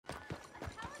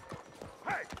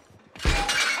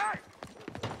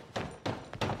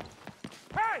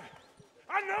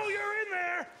I know you're in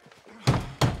there!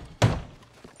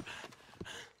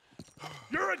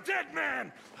 You're a dead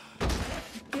man!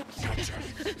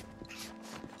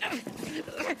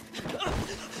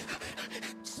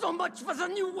 So much for the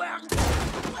new world!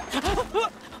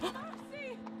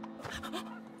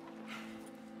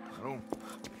 I don't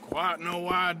quite know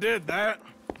why I did that.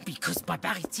 Because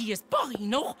barbarity is boring,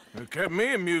 no? It kept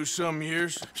me amused some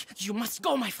years. You must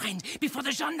go, my friend, before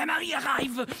the gendarmerie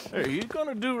arrive. Hey, you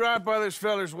gonna do right by this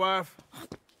feller's wife?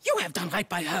 You have done right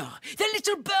by her. The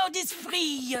little bird is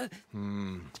free.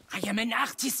 I am an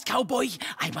artist, cowboy.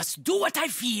 I must do what I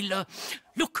feel.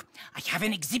 Look, I have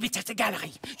an exhibit at the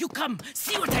gallery. You come,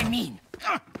 see what I mean.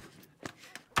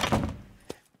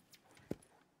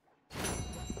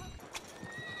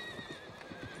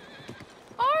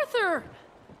 Arthur!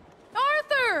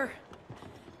 Arthur!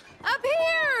 Up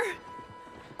here!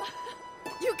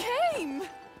 You came!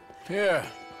 Yeah,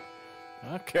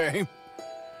 I came.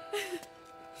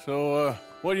 So,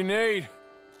 what do you need?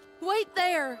 Wait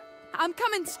there! I'm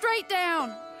coming straight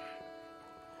down!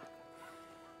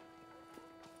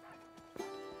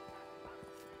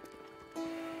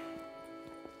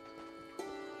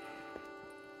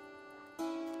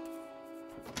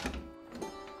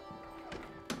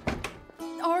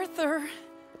 Arthur,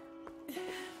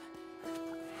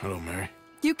 Hello, Mary.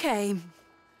 you came.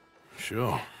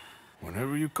 Sure.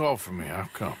 Whenever you call for me, I'll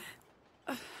come.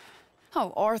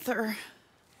 Oh, Arthur.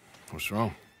 What's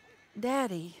wrong?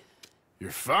 Daddy.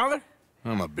 Your father?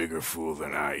 I'm a bigger fool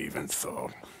than I even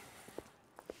thought.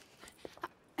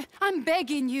 I'm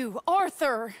begging you,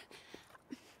 Arthur.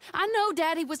 I know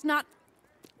Daddy was not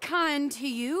kind to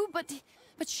you, but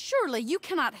surely you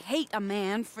cannot hate a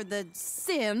man for the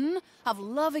sin of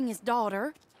loving his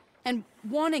daughter and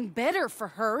wanting better for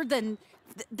her than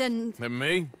Than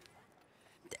me?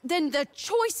 the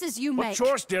choices you What make.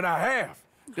 choice did I have?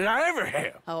 Did I ever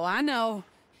have? Oh, I know.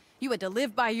 You had to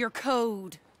live by your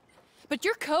code. But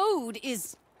your code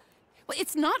is... well,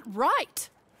 it's not right.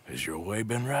 Has your way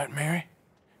been right, Mary?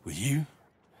 With you?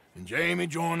 And Jamie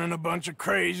joining a bunch of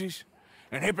crazies?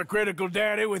 And hypocritical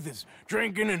daddy with his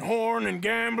drinking and whoring and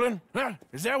gambling? Huh?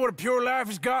 Is that what a pure life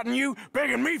has gotten you?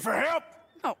 Begging me for help?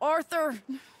 Oh, Arthur.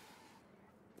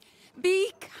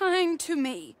 Be kind to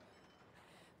me.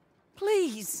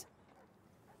 Please.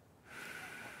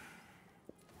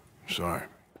 Sorry.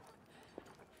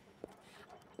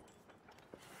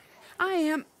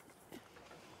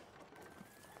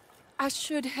 I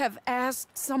should have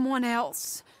asked someone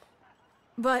else,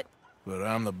 but... But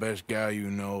I'm the best guy you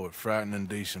know at frightening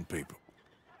decent people.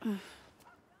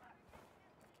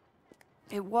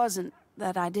 It wasn't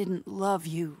that I didn't love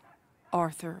you,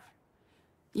 Arthur.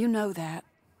 You know that.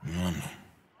 I know.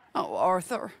 Oh,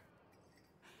 Arthur.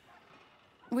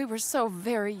 We were so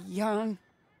very young.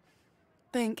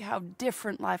 Think how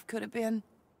different life could have been.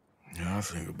 Yeah, I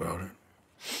think about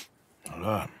it. A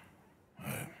lot.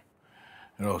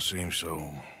 It all seems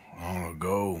so long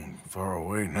ago and far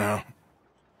away now.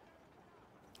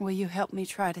 Will you help me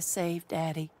try to save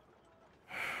Daddy?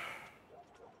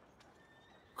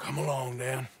 Come along,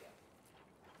 Dan.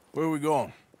 Where are we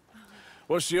going?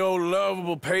 What's the old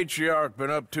lovable patriarch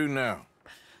been up to now?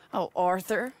 Oh,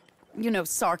 Arthur, you know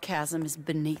sarcasm is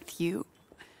beneath you.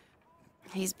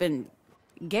 He's been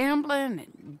gambling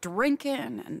and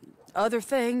drinking and other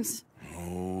things.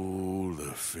 Oh,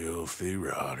 the filthy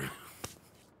rotter.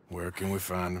 Where can we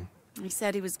find him? He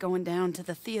said he was going down to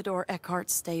the Theodore Eckhart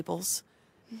stables.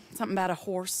 Something about a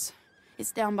horse.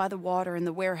 It's down by the water in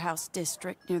the warehouse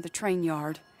district near the train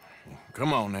yard.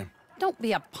 Come on, then. Don't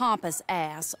be a pompous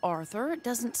ass, Arthur. It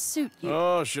doesn't suit you.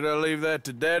 Oh, should I leave that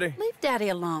to Daddy? Leave Daddy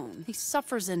alone. He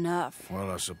suffers enough. Well,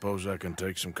 I suppose I can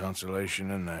take some consolation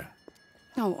in that.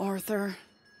 Oh, Arthur.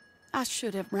 I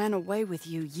should have ran away with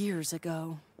you years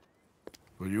ago.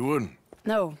 Well, you wouldn't.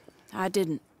 No, I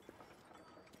didn't.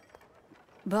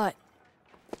 But...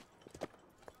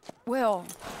 well...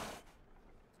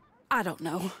 I don't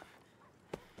know.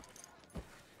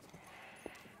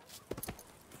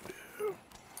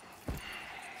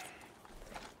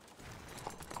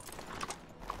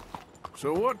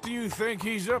 So what do you think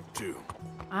he's up to?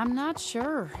 I'm not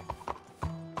sure.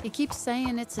 He keeps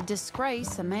saying it's a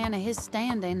disgrace a man of his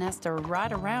standing has to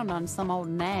ride around on some old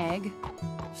nag.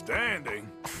 Standing?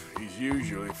 He's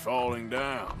usually falling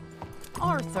down.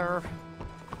 Arthur.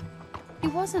 He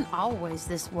wasn't always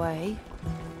this way,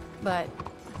 but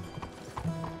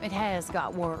it has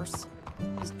got worse.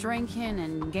 He's drinking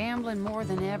and gambling more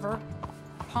than ever,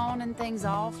 pawning things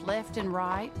off left and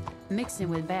right, mixing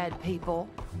with bad people.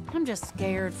 I'm just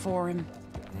scared for him.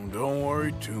 Don't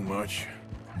worry too much.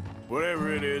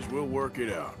 Whatever it is, we'll work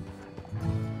it out.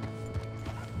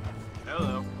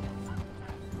 Hello.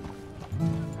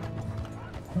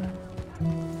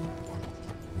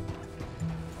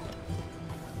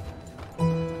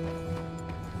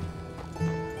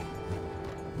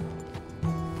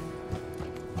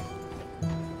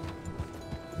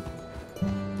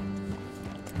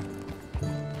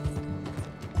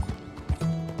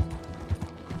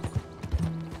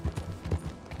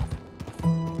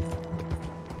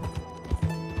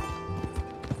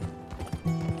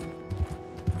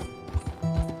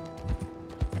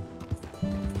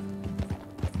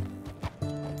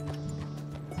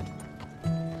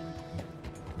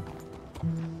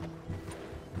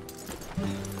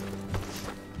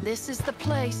 This is the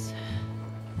place.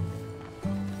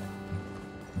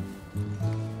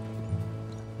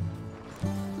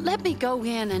 Let me go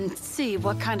in and see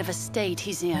what kind of a state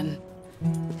he's in.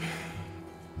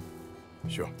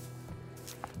 Sure.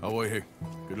 I'll wait here.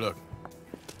 Good luck.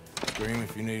 Scream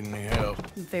if you need any help.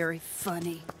 Very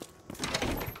funny.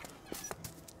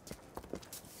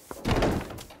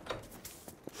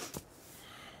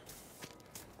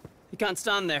 You can't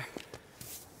stand there.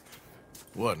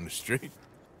 What, in the street?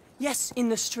 Yes, in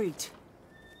the street.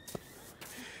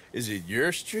 Is it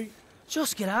your street?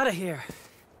 Just get out of here.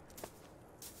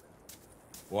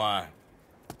 Why?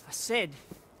 I said,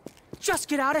 just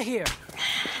get out of here.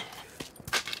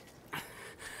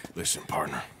 Listen,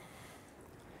 partner.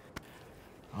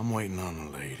 I'm waiting on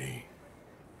the lady.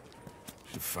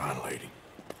 She's a fine lady.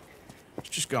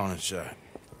 She's just gone inside.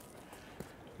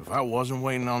 If I wasn't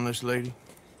waiting on this lady,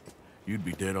 you'd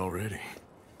be dead already.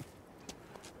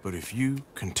 But if you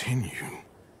continue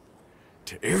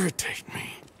to irritate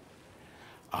me,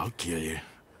 I'll kill you.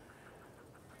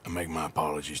 And make my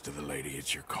apologies to the lady.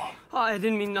 It's your call. Oh, I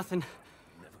didn't mean nothing.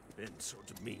 Never been so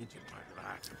demeaned in my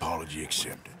life. Apology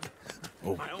accepted.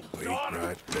 Oh, wait, daughter.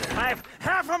 right there. I have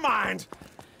half a mind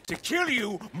to kill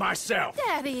you myself.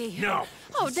 Daddy! No.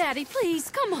 Oh, Daddy, please,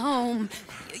 come home.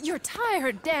 You're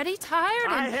tired, Daddy, tired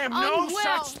and I have no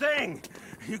unwell. such thing.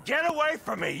 You get away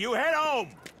from me. You head home.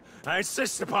 I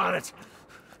insist upon it.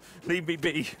 Leave me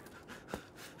be.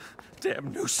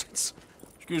 Damn nuisance.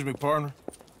 Excuse me, partner.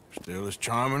 Still as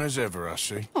charming as ever, I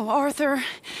see. Oh, Arthur,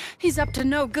 he's up to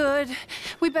no good.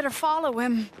 We better follow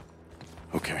him.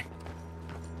 Okay.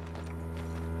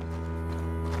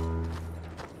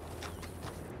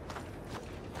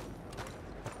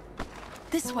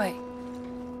 This way.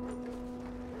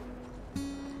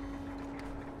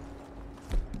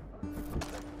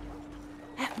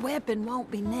 That weapon won't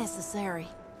be necessary.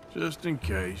 Just in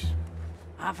case.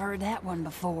 I've heard that one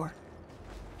before.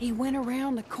 He went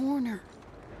around the corner.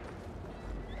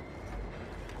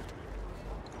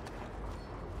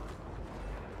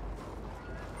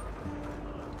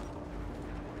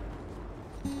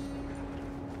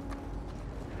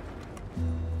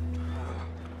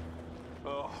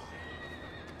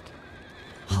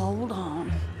 Hold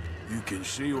on. You can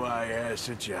see why he has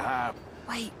such a hype.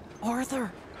 Wait,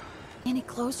 Arthur. Any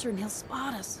closer and he'll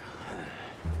spot us.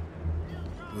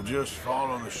 We'll just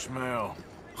follow the smell.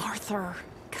 Arthur,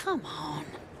 come on.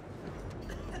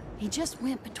 He just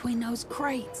went between those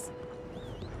crates.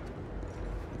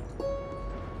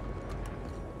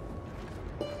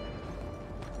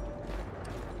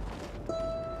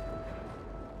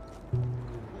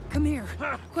 Come here,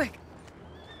 quick.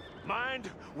 Mind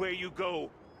where you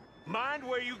go. Mind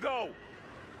where you go.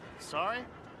 Sorry?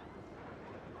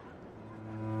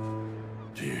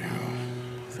 Do you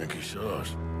think he saw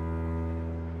us?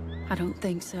 I don't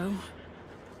think so.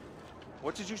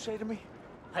 What did you say to me?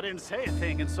 I didn't say a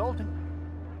thing insulting.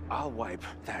 I'll wipe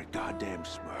that goddamn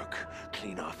smirk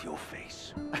clean off your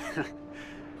face.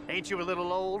 Ain't you a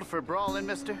little old for brawling,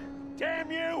 mister?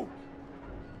 Damn you!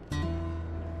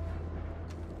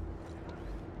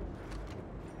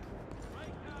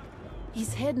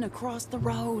 He's heading across the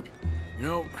road. You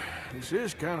know, this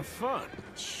is kind of fun.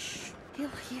 Shh, he'll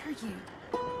hear you.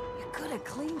 You could have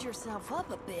cleaned yourself up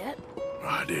a bit.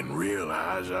 I didn't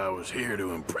realize I was here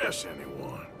to impress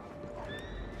anyone.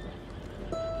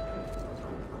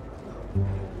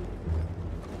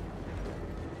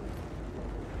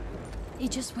 He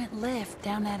just went left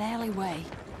down that alleyway.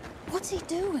 What's he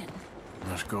doing?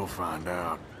 Let's go find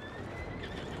out.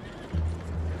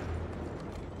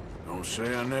 Don't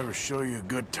say I never show you a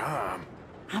good time.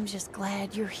 I'm just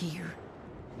glad you're here.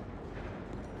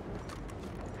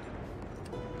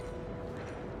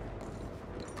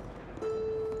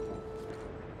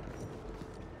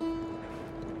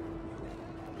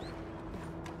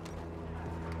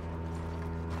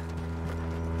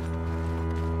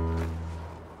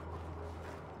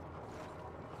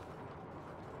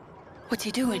 What's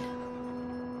he doing?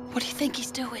 What do you think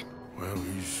he's doing? Well,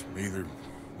 he's either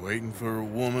Waiting for a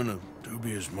woman of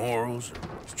dubious morals,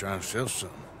 or he's trying to sell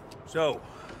something. So,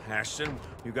 Ashton,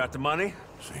 you got the money?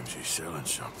 Seems he's selling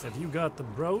something. Have you got the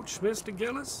brooch, Mr.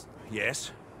 Gillis?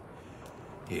 Yes.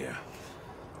 Here.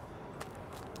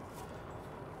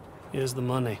 Here's the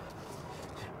money.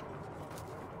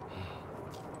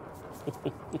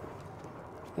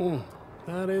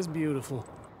 That is beautiful.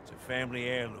 It's a family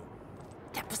heirloom.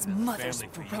 That was Mother's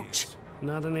Family for brooch. years.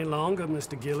 Not any longer,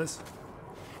 Mr. Gillis.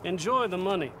 Enjoy the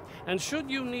money. And should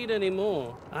you need any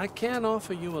more, I can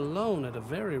offer you a loan at a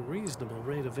very reasonable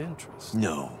rate of interest.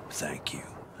 No, thank you.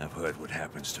 I've heard what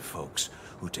happens to folks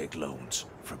who take loans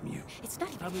from you. It's not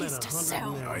even I've met his to 100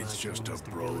 sell. men No, it's like just you, a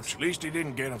Mr. brooch. Gillis. At least he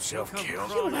didn't get himself killed.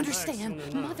 You don't Right understand. back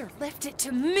soon enough. Mother left it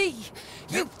to me.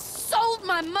 You sold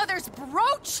my mother's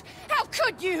brooch? How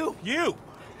could you? You!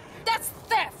 That's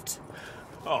theft.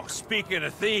 Oh, speaking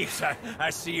of thieves,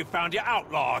 I see you found your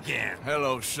outlaw again.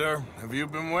 Hello, sir. Have you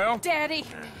been well? Daddy,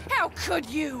 how could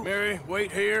you? Mary,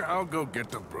 wait here. I'll go get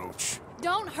the brooch.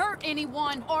 Don't hurt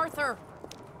anyone, Arthur.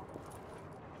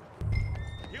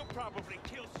 You'll probably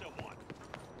kill someone.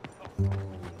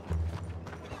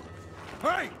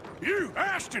 Hey, you,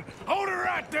 Ashton! Hold her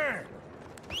right there!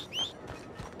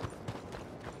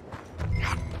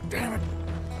 God damn it.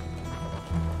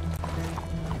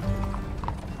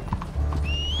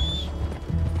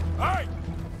 Hey!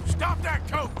 Stop that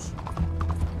coach!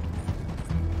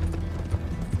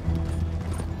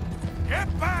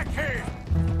 Get back here!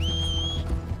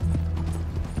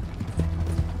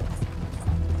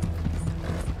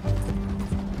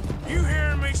 You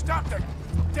hearing me? Stop the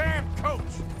damn coach!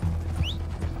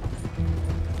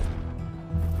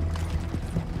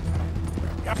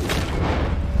 Yep.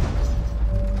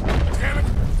 Damn it!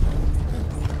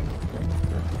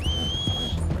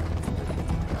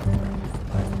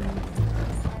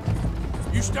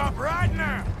 You stop right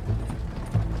now!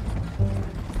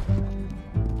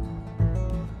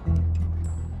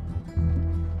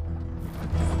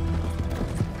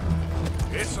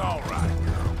 It's all right,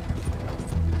 girl.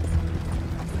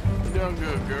 You done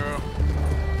good, girl.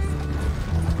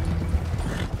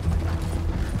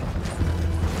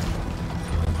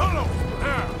 Hold on,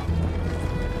 now.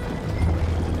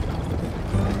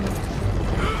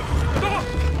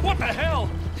 What the hell?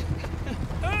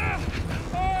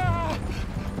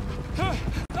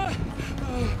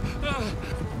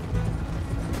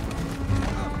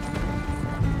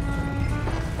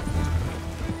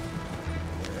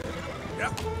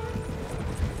 Yep.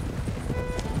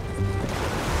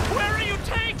 Where are you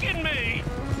taking me?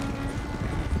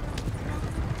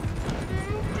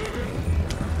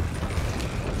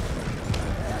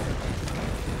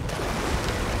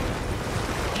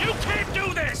 You can't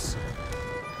do this!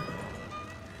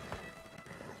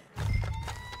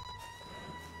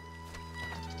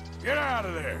 Get out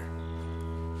of there.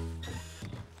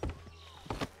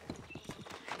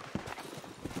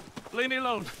 Leave me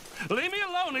alone. Leave me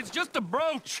alone. It's just a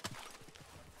brooch.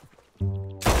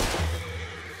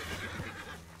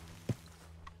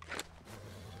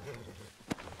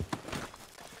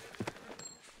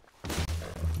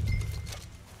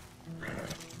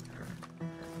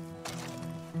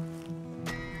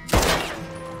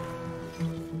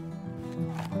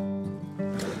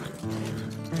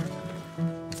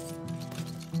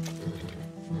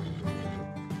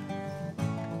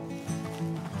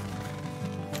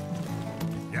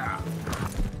 Yeah.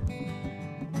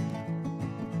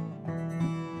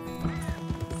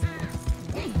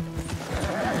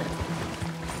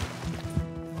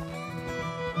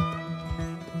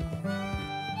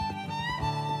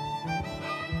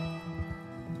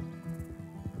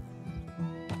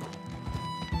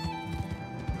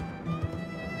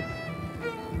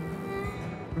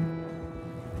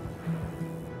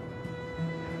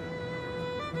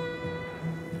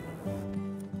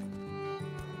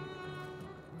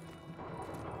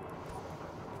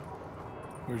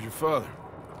 Where's your father?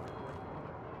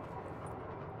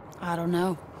 I don't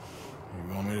know.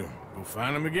 You want me to go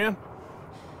find him again?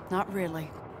 Not really.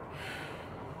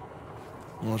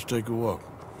 Let's take a walk.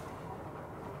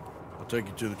 I'll take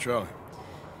you to the trolley.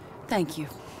 Thank you.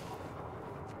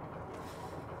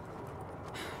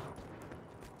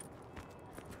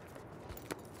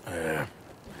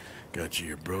 Got you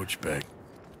your brooch back.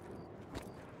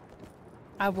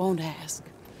 I won't ask.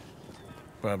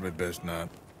 Probably best not.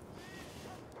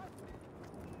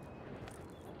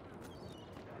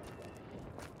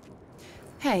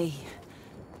 Hey.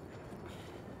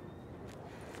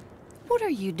 What are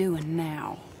you doing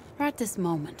now? Right this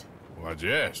moment? Why'd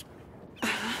you ask?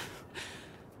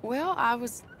 Well, I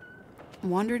was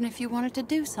wondering if you wanted to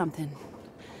do something.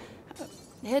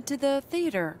 Head to the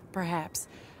theater, perhaps.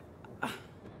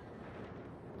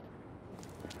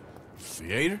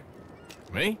 Theater?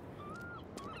 Me?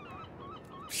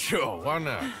 Sure, why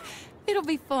not? It'll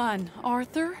be fun,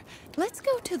 Arthur. Let's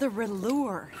go to the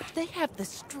Relure. They have the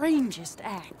strangest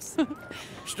acts.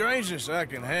 Strangeness I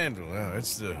can handle.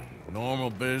 It's the normal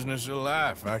business of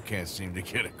life. I can't seem to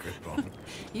get a grip on it.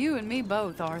 You and me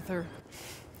both, Arthur.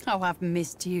 Oh, I've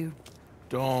missed you.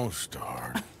 Don't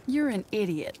start. You're an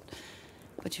idiot,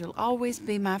 but you'll always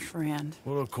be my friend.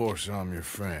 Well, of course I'm your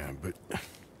friend, but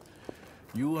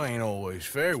you ain't always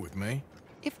fair with me.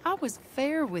 If I was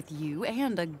fair with you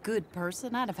and a good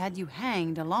person, I'd have had you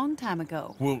hanged a long time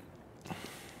ago. Well,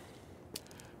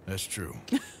 that's true.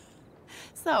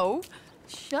 So,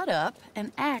 shut up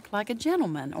and act like a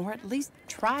gentleman, or at least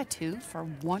try to for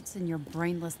once in your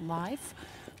brainless life.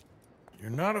 You're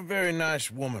not a very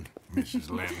nice woman, Mrs.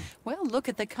 Lynn. Well, look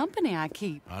at the company I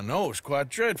keep. I know, it's quite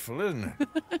dreadful, isn't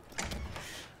it?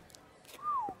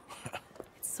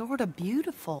 It's sort of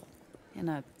beautiful, in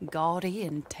a gaudy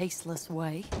and tasteless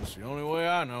way. It's the only way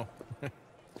I know.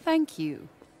 Thank you.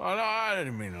 Oh, no, I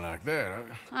didn't mean it like that.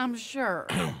 I'm sure.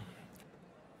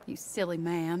 You silly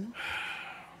man.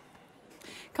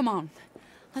 Come on,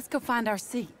 let's go find our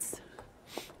seats.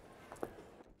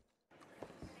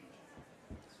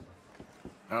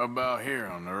 How about here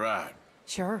on the right?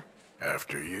 Sure.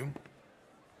 After you.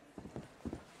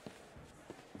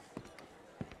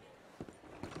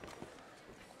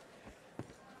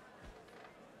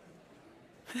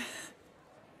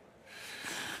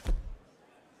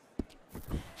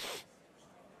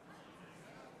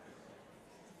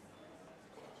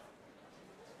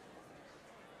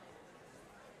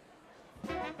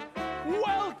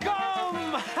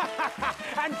 Welcome!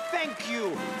 And thank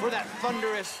you for that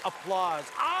thunderous applause.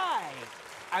 I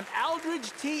am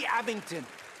Aldridge T. Abington,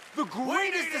 the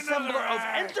greatest assembler of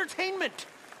entertainment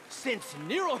since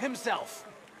Nero himself.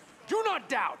 Do not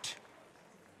doubt.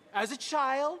 As a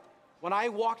child, when I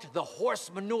walked the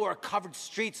horse manure-covered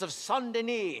streets of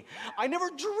Saint-Denis, I never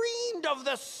dreamed of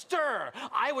the stir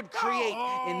I would create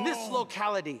in this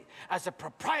locality as a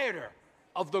proprietor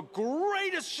of the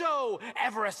greatest show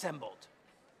ever assembled.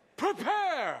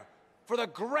 Prepare for the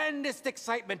grandest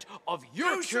excitement of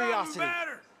your curiosity.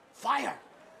 Fire,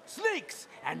 snakes,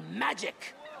 and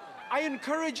magic. I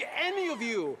encourage any of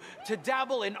you to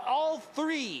dabble in all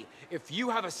three if you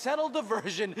have a settled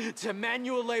aversion to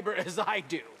manual labor as I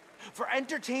do. For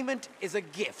entertainment is a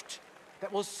gift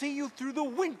that will see you through the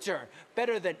winter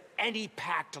better than any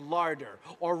packed larder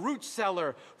or root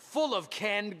cellar full of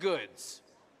canned goods.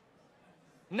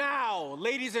 Now,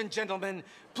 ladies and gentlemen,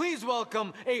 please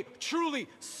welcome a truly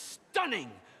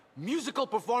stunning musical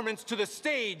performance to the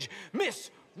stage,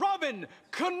 Miss Robin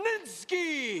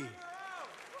Koninsky.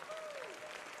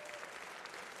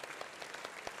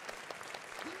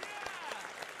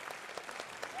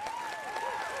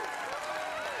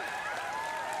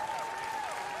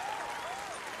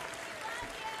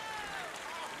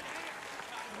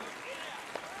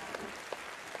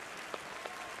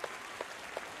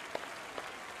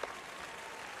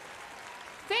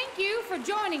 Thank you for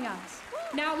joining us.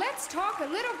 Now let's talk a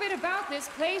little bit about this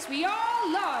place we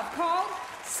all love called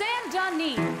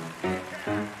Saint-Denis.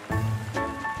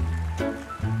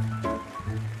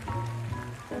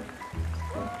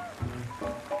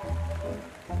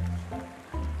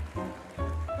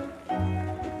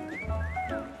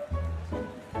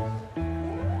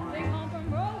 They come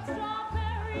from Road,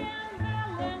 Strawberry, and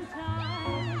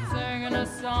Valentine, singing a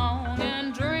song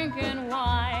and drinking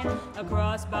wine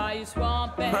across Bayou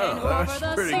Swamp and over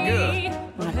the sea.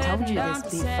 Well, I told you Down this'd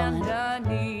to be fun.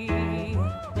 Saint-Denis.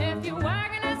 If your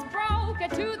wagon is broke,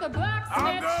 get to the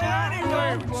blacksmith shop.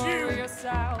 Don't worry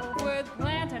yourself with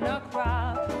planting a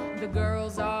crop. The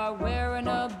girls are wearing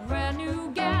a brand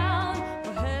new gown.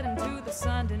 We're heading to the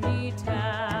Saint-Denis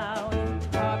town.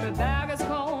 Carpetbaggers,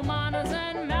 coal miners,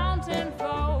 and mountain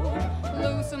folk,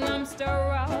 loosen them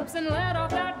stirrups and let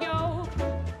off that yoke.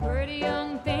 Pretty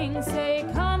young things say,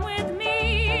 come with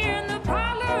me in the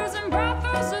parlors and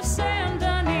brothels of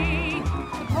Saint-Denis.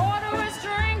 The porter is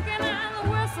drinking and the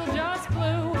whistle just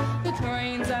blew. The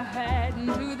trains are heading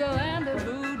to the land of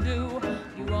voodoo.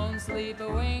 You won't sleep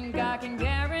a wink, I can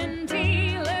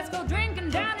guarantee. Let's go drinking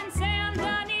down in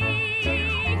Saint-Denis.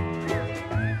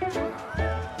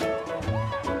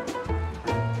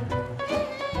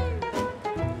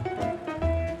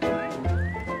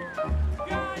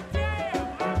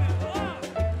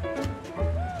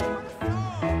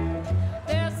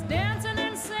 There's dancing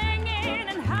and singing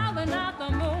and howling at the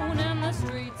moon in the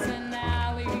streets and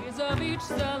alleys of each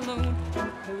saloon.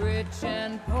 The rich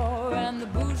and poor and the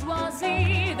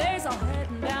bourgeoisie, they's all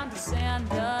heading down to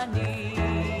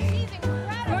Saint-Denis.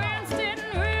 France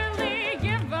didn't really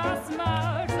give us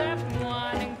much, except one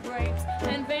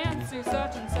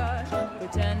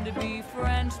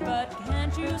French, but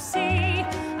can't you see?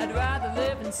 I'd rather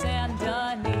live in Saint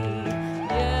Denis.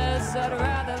 Yes, I'd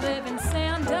rather live in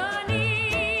Saint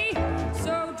Denis.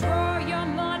 So draw your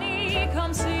money,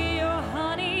 come see your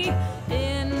honey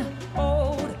in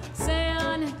old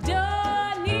Saint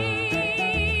Denis.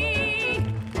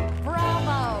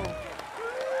 Bravo!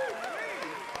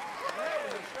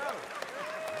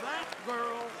 That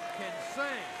girl can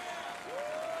sing.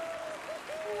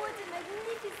 What a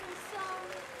magnificent song.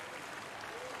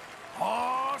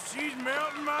 Oh, she's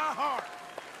melting my heart.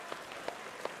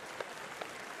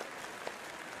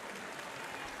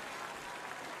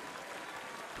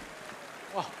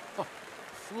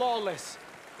 Flawless.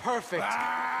 Perfect.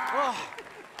 Oh,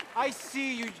 I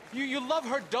see you. You love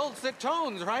her dulcet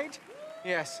tones, right?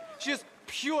 Yes, she is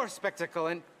pure spectacle,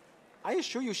 and I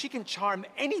assure you she can charm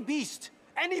any beast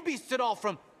at all,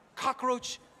 from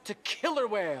cockroach to killer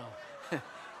whale.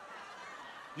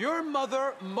 Your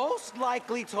mother most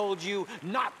likely told you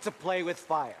not to play with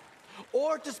fire,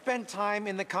 or to spend time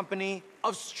in the company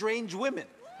of strange women.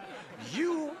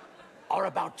 You are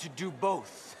about to do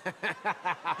both.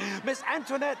 Miss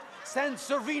Antoinette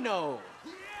Sansorino.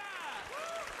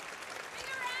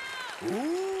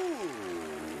 Ooh.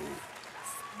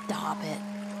 Stop it.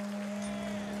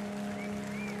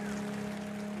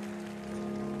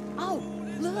 Oh,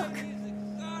 look.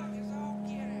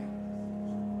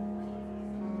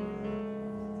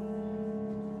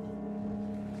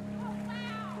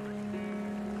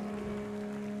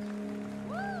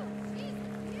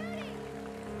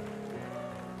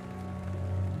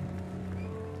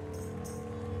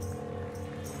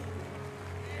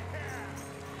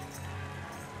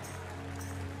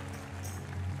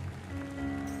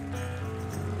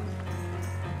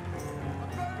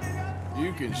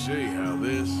 You can see how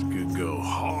this could go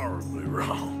horribly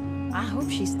wrong. I hope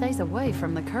she stays away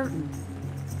from the curtain.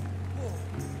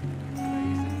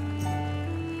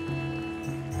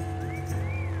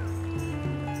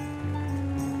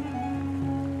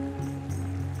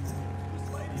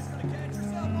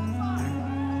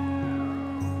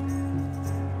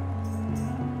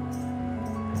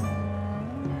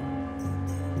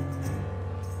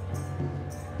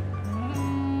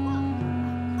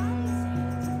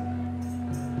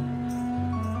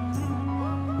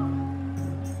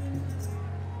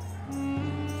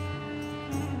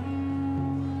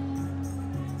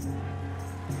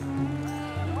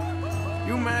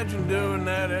 You imagine doing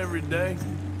that every day?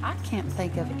 I can't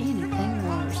think of anything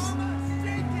worse.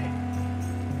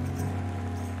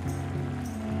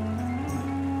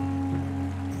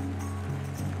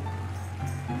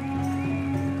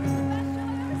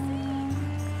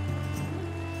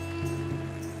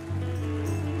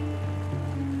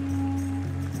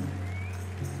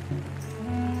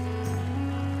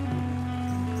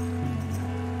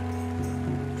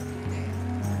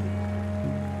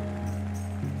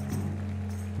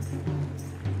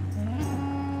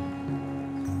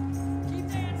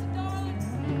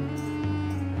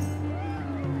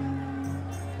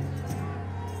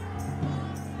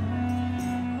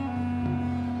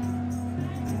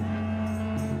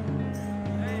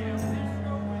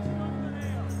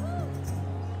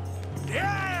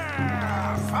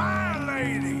 Yeah! Fine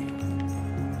lady!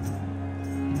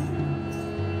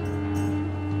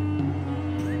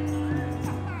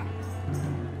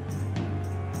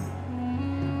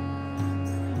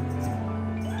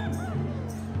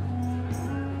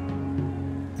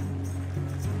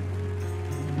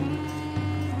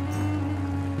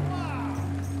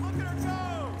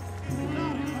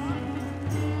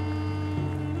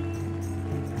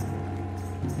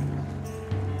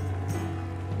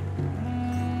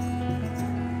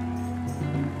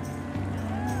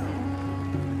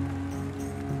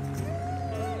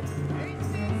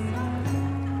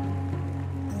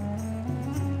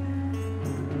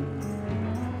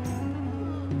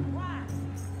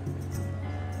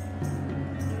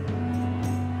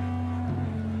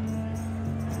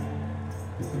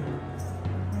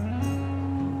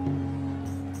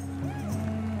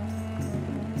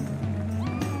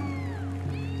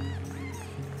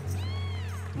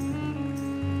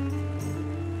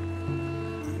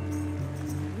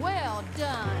 Well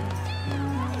done.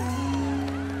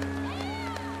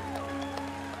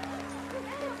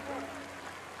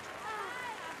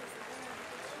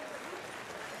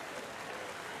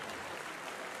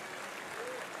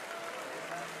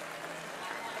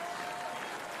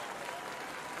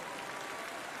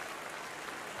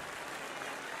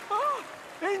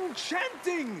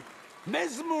 Enchanting!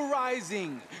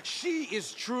 Mesmerizing! She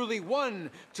is truly one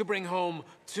to bring home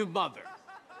to mother.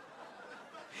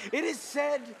 It is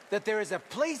said that there is a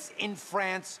place in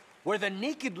France where the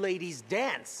naked ladies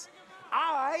dance,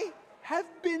 I have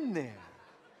been there.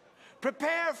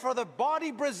 Prepare for the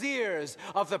bawdy braziers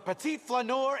of the Petit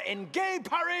Flaneur in Gay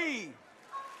Paris!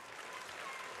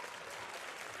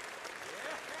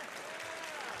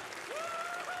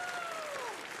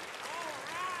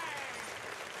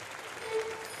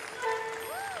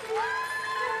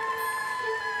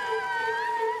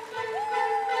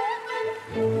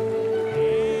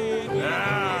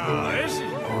 Now, this is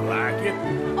more like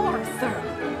it. Arthur!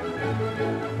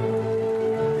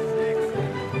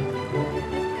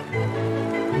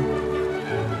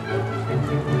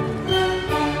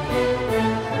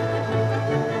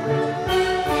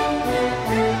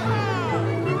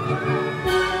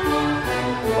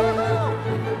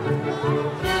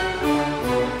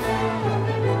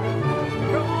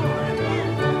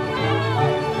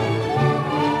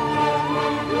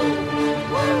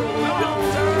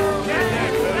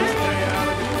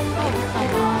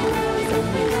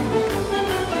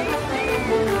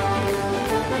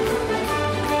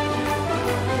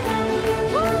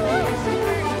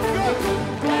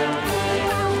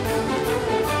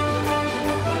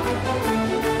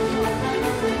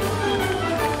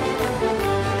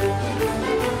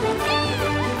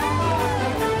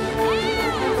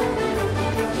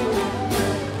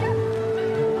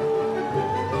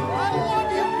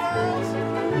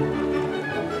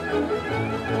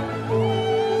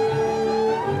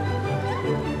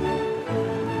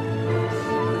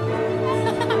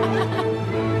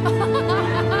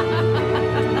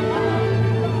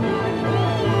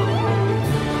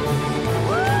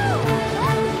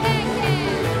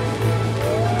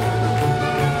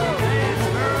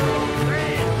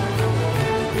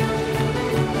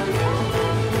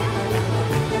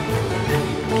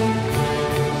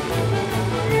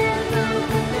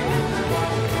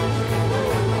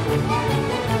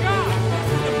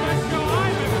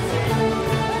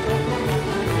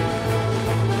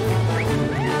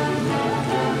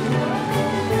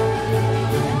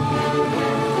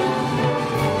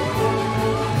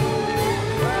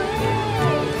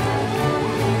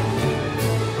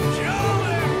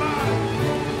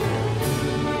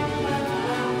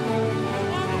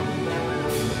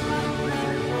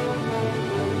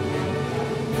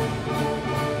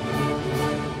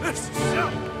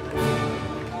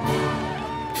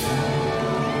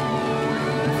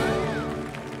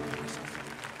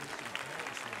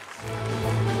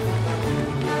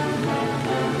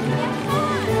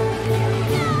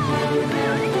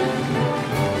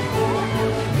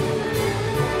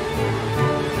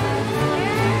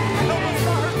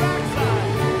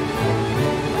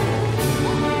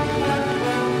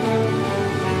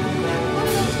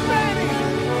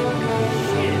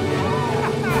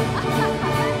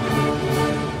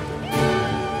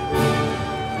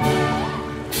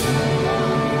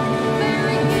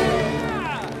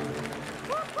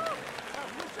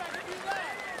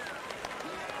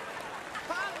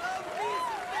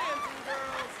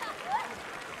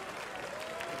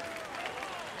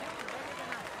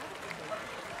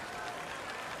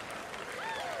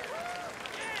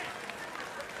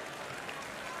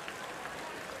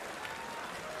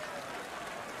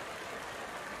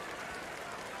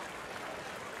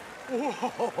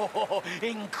 Whoa,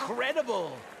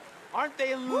 incredible! Aren't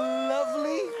they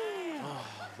lovely? Oh,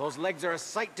 those legs are a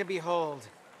sight to behold.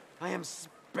 I am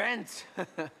spent.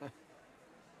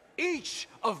 Each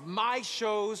of my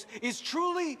shows is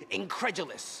truly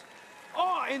incredulous,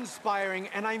 awe-inspiring,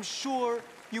 and I'm sure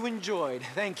you enjoyed.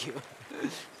 Thank you.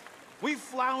 We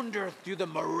flounder through the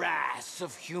morass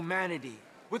of humanity,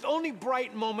 with only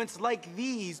bright moments like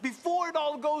these before it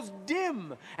all goes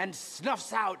dim and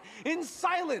snuffs out in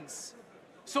silence.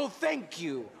 So thank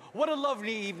you. What a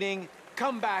lovely evening.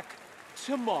 Come back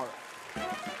tomorrow.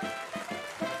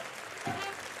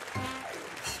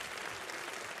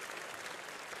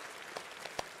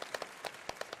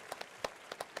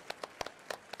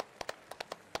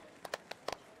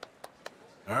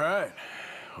 All right.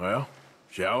 Well,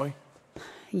 shall we?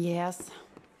 Yes.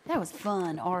 That was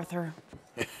fun, Arthur.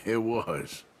 It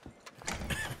was.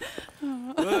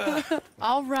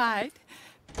 All right.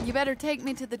 You better take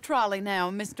me to the trolley now,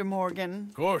 Mr. Morgan.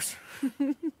 Of course.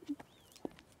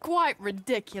 Quite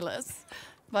ridiculous,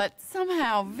 but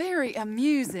somehow very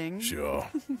amusing. Sure.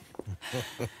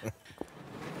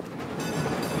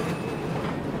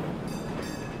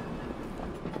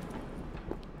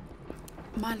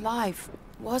 My life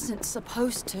wasn't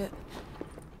supposed to...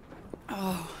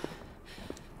 Oh.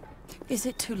 Is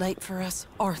it too late for us,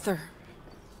 Arthur?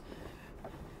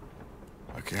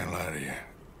 I can't lie to you.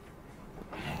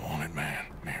 I'm a wanted man,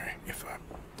 Mary. If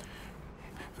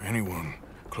anyone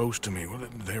close to me, well,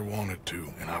 they're wanted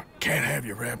too, and I can't have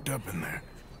you wrapped up in there.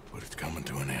 But it's coming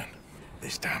to an end.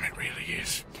 This time it really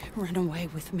is. Run away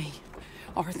with me,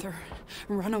 Arthur.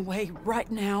 Run away right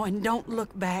now and don't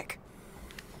look back.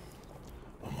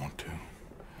 I want to.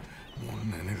 More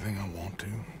than anything, I want to.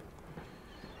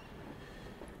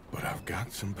 But I've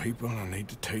got some people I need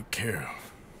to take care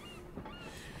of.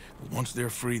 Once they're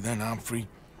free, then I'm free.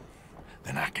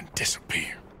 Then I can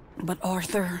disappear. But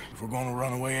Arthur... If we're gonna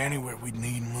run away anywhere, we'd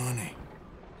need money.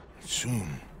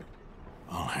 Soon,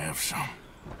 I'll have some.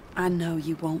 I know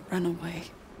you won't run away.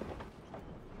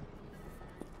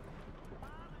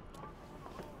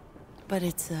 But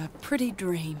it's a pretty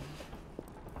dream.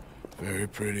 Very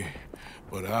pretty,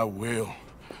 but I will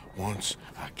once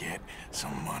I get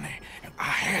some money. And I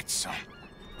had some,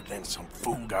 but then some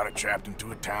fool got it trapped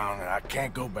into a town that I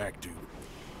can't go back to.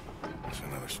 That's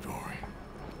another story.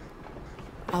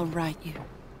 I'll write you.